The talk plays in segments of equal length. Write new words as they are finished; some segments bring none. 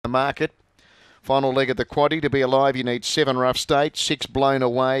market. Final leg of the quaddie. To be alive, you need 7 Rough State, 6 Blown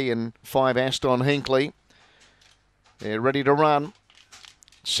Away and 5 Aston Hinkley. They're ready to run.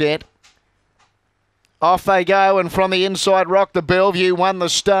 Set. Off they go, and from the inside, Rock the Bellevue won the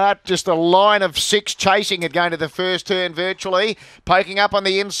start. Just a line of 6 chasing it going to the first turn virtually. Poking up on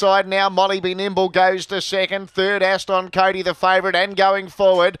the inside now, Molly Be Nimble goes to second. Third, Aston Cody the favourite and going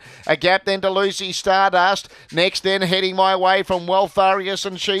forward. A gap then to Lucy Stardust. Next then, heading my way from Welfarius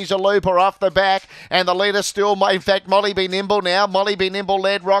and She's a Looper off the back. And the leader still, in fact, Molly Be Nimble now. Molly Be Nimble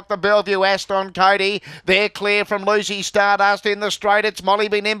led Rock the Bellevue, Aston Cody. They're clear from Lucy Stardust in the straight. It's Molly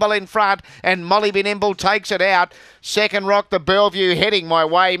Be Nimble in front, and Molly Be Nimble takes it out. Second, Rock the Bellevue heading my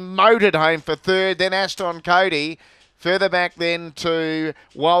way, motored home for third. Then Aston Cody. Further back then to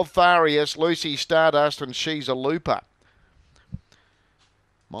Walfarius, Lucy Stardust and She's a Looper.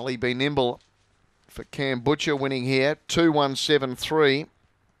 Molly Be Nimble for Cam Butcher winning here. 2173.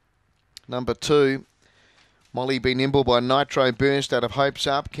 Number 2. Molly Be Nimble by Nitro Burst out of Hopes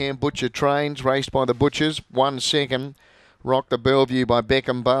Up. Cam Butcher trains, raced by the Butchers. 1 second. Rock the Bellevue by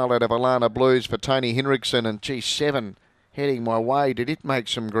Beckham Bale out of Alana Blues for Tony Henriksen. And G7 heading my way. Did it make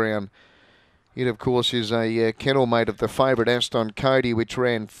some ground? It, of course, is a kennel mate of the favourite Aston Cody, which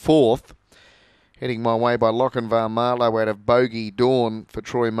ran 4th. Heading my way by Lochinvar Marlow out of Bogey Dawn for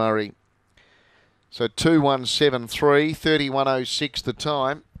Troy Murray. So 2173, 3106 the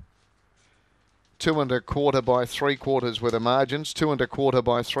time. 2 1/4 by 3/4 were the margins. 2 1/4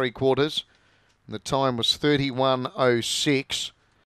 by 3/4. The time was 31.06.